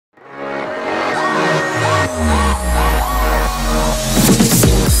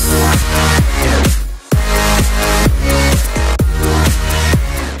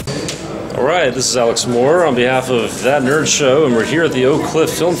Hi, this is Alex Moore on behalf of That Nerd Show, and we're here at the Oak Cliff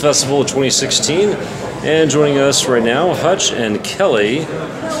Film Festival 2016. And joining us right now, Hutch and Kelly,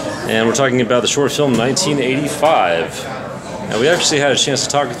 and we're talking about the short film 1985. And we actually had a chance to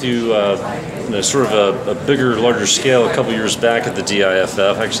talk with you, sort of a bigger, larger scale a couple years back at the DIFF.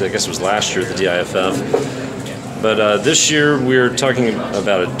 Actually, I guess it was last year at the DIFF. But this year we're talking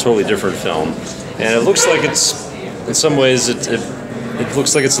about a totally different film, and it looks like it's, in some ways, it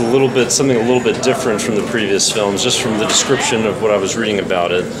looks like it's something a little bit different from the previous films, just from the description of what I was reading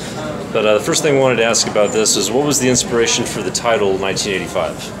about it. But the first thing I wanted to ask about this is, what was the inspiration for the title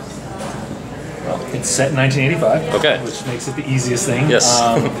 1985? Well, it's set in 1985, okay, which makes it the easiest thing. Yes.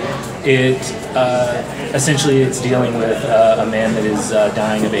 Essentially it's dealing with a man that is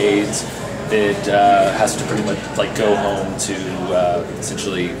dying of AIDS that has to pretty much go home to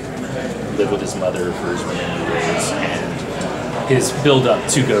essentially live with his mother for his remaining days, and his build-up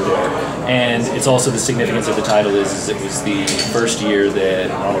to go there. And it's also, the significance of the title is it was the first year that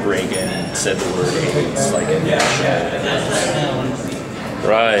Ronald Reagan said the word AIDS in national.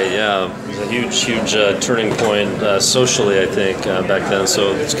 Right, yeah. It was a huge turning point socially, I think, back then.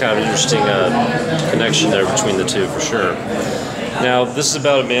 So it's kind of an interesting connection there between the two, for sure. Now, this is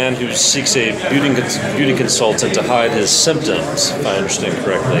about a man who seeks a beauty consultant to hide his symptoms, if I understand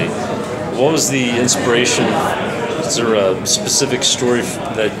correctly. What was the inspiration? Is there a specific story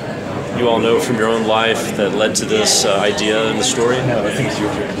that you all know from your own life that led to this idea in the story? No, I think it's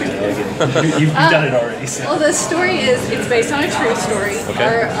your turn. You've done it already. So. Well, the story it's based on a true story. Okay.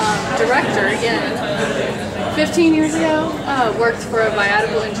 Our director, again, 15 years ago, worked for a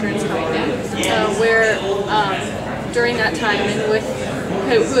viable insurance company where during that time, and who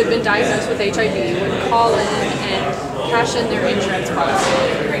had been diagnosed with HIV, would call in and cash in their insurance policy,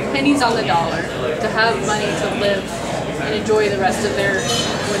 pennies on the dollar, to have money to live and enjoy the rest of their,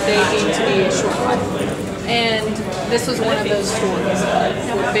 what they deem to be a short life. And this was one of those stories,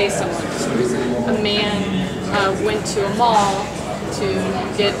 based on one of those stories. A man went to a mall to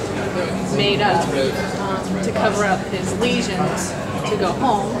get made up, to cover up his lesions, to go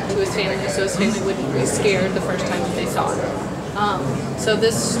home to his family, so his family wouldn't be scared the first time that they saw him. So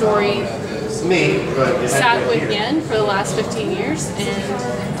this story sat with Yen for the last 15 years, and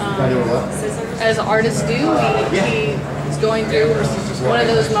as artists do, he is going through one of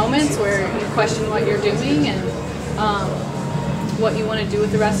those moments where you question what you're doing and what you want to do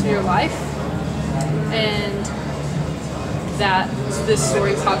with the rest of your life, and that this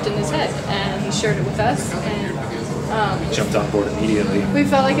story popped in his head, and he shared it with us, and jumped on board immediately. We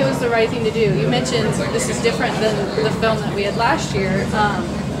felt like it was the right thing to do. You mentioned this is different than the film that we had last year.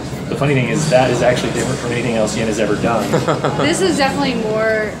 The funny thing is that is actually different from anything else Yen has ever done. This is definitely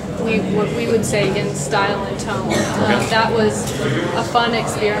more what we would say in style and tone. That was a fun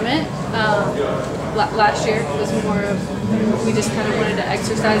experiment. Last year it was more of, we just kind of wanted to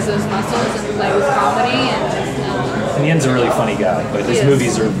exercise those muscles and play with comedy. And Yen's a really funny guy, but his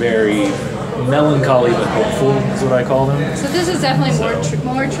movies are very melancholy but hopeful, is what I call them. So this is definitely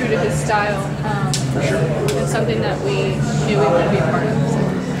more true to his style. For sure. And something that we knew we wanted to be a part of. So.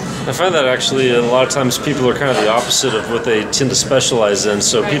 I find that actually a lot of times people are kind of the opposite of what they tend to specialize in.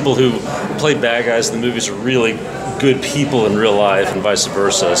 So people who play bad guys in the movies are really good people in real life, and vice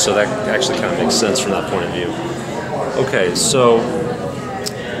versa. So that actually kind of makes sense from that point of view. Okay, so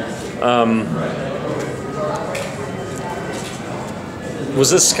was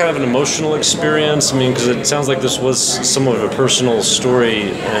this kind of an emotional experience? I mean, because it sounds like this was somewhat of a personal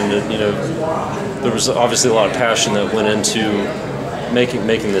story, and there was obviously a lot of passion that went into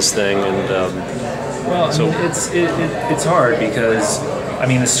making this thing, and well, so it's hard because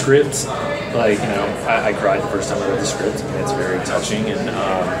the script, I cried the first time I read the script. It's very touching, and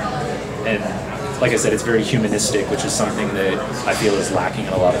like I said, it's very humanistic, which is something that I feel is lacking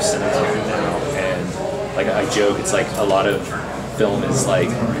in a lot of cinema now. And I joke, it's like a lot of film is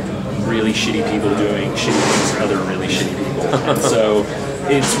like really shitty people doing shitty things for other really shitty people, and so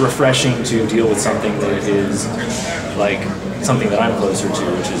it's refreshing to deal with something that is something that I'm closer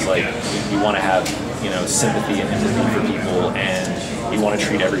to, which is you want to have sympathy and empathy for people, and you want to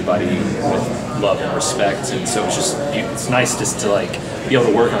treat everybody with love and respect. And so it's nice just to be able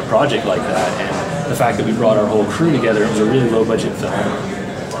to work on a project like that. And the fact that we brought our whole crew together, it was a really low budget film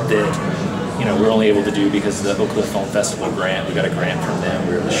that we're only able to do because of the Oak Cliff Film Festival grant. We got a grant from them.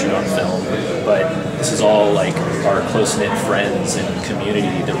 We were able to shoot on film. But this is all our close-knit friends and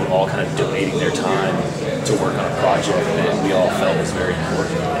community that were all kind of donating their time to work on a project that we all felt was very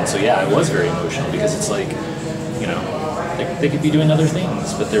important. And so yeah, it was very emotional because it's they could be doing other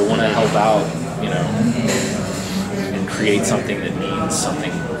things, but they want to help out, and create something that means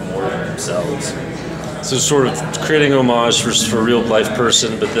something more for themselves. So sort of creating homage for a real life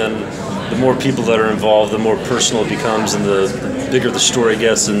person, but then the more people that are involved, the more personal it becomes, and the bigger the story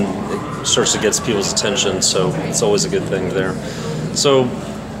gets, and it starts to get people's attention. So it's always a good thing there. So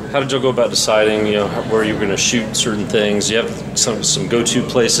how did you go about deciding, where you were going to shoot certain things? Do you have some go-to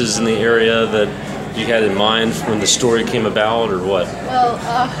places in the area that you had in mind when the story came about, or what? Well,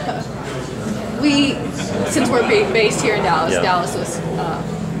 since we're based here in Dallas, Dallas was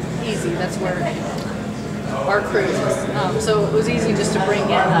easy. That's where our crew is. So it was easy just to bring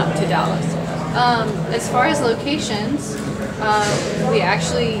in up to Dallas. As far as locations, we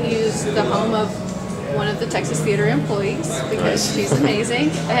actually used the home of one of the Texas Theater employees because she's amazing,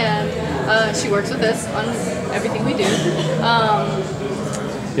 and she works with us on everything we do.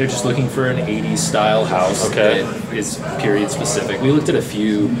 They're just looking for an 80s style house that is period specific. We looked at a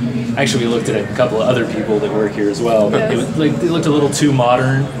few, actually we looked at a couple of other people that work here as well. Yes. They looked a little too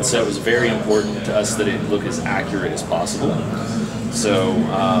modern, and so it was very important to us that it look as accurate as possible. So,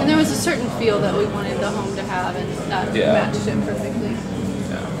 and there was a certain feel that we wanted the home to have, and that matched it perfectly.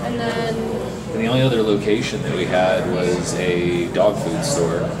 Yeah. And then the only other location that we had was a dog food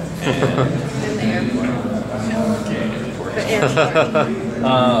store. in the airport. The airport.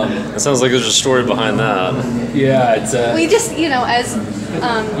 It sounds like there's a story behind that. Yeah, it's we just, as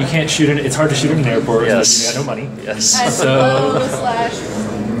you can't shoot it. It's hard to shoot in an airport. Yes. You got no money. Yes. as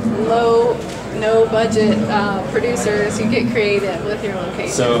low no budget producers, you get creative with your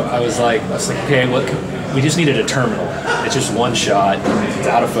location. So I was like, okay, we just needed a terminal. It's just one shot. It's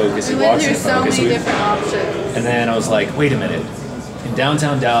out of focus. We It went walks through in so focus. many different options. And then I was like, wait a minute. In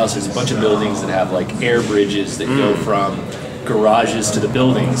downtown Dallas, there's a bunch of buildings that have like air bridges that go from garages to the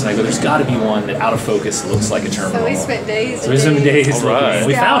buildings. And I go, there's got to be one that out of focus looks like a terminal. So we spent days. So we spent days All right. looking.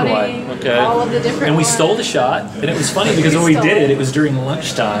 We found scouting one. Okay. all of the different And we ones. stole the shot. And it was funny because when we did it, it was during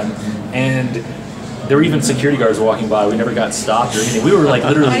lunchtime. And there were even security guards walking by. We never got stopped or anything. We were like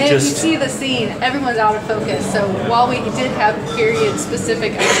literally And if just... you see the scene, everyone's out of focus. So while we did have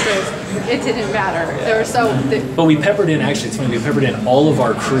period-specific extras, it didn't matter. There were so... But we peppered in, actually, it's funny, we peppered in all of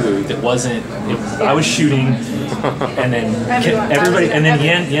our crew that wasn't... I was shooting, and then everybody... And then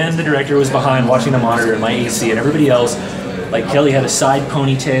Yen, the director, was behind watching the monitor and my AC, and everybody else... Like Kelly had a side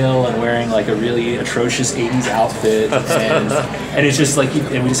ponytail and wearing like a really atrocious 80s outfit, and it's just like,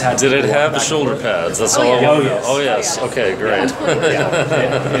 and we just had. Did it have the shoulder pads? That's all. yeah. I want to know. yes. Oh yes. Okay, great.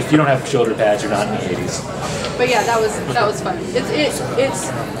 Yeah. If you don't have shoulder pads, you're not in the 80s. But yeah, that was fun. It's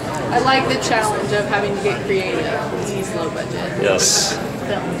I like the challenge of having to get creative with these low budget Yes.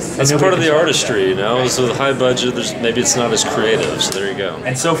 films. That's part of the artistry, So with high budget, maybe it's not as creative. So there you go.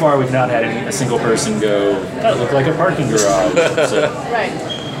 And so far, we've not had a single person go, that looked like a parking garage. Right.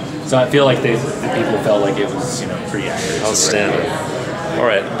 So I feel like the people felt like it was, pretty accurate. Outstanding. All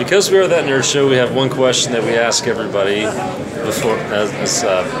right, because we are That Nerd Show, we have one question that we ask everybody before, as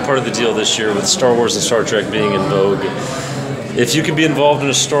part of the deal this year with Star Wars and Star Trek being in vogue. If you could be involved in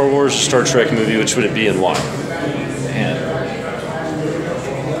a Star Wars or Star Trek movie, which would it be and why? Man.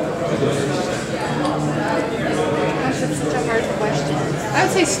 That's such a hard question. I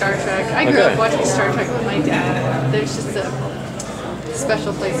would say Star Trek. I grew up watching Star Trek with my dad. There's just a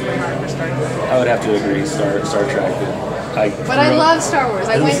special place in my heart for Star Trek. I would have to agree, Star Trek. But I love Star Wars.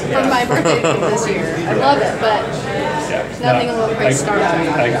 I went for my birthday this year. I love it, but nothing will replace Star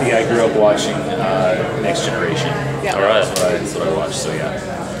Trek. I grew up watching Next Generation. Yeah. All right. That's what I watched, so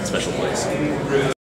yeah, special place.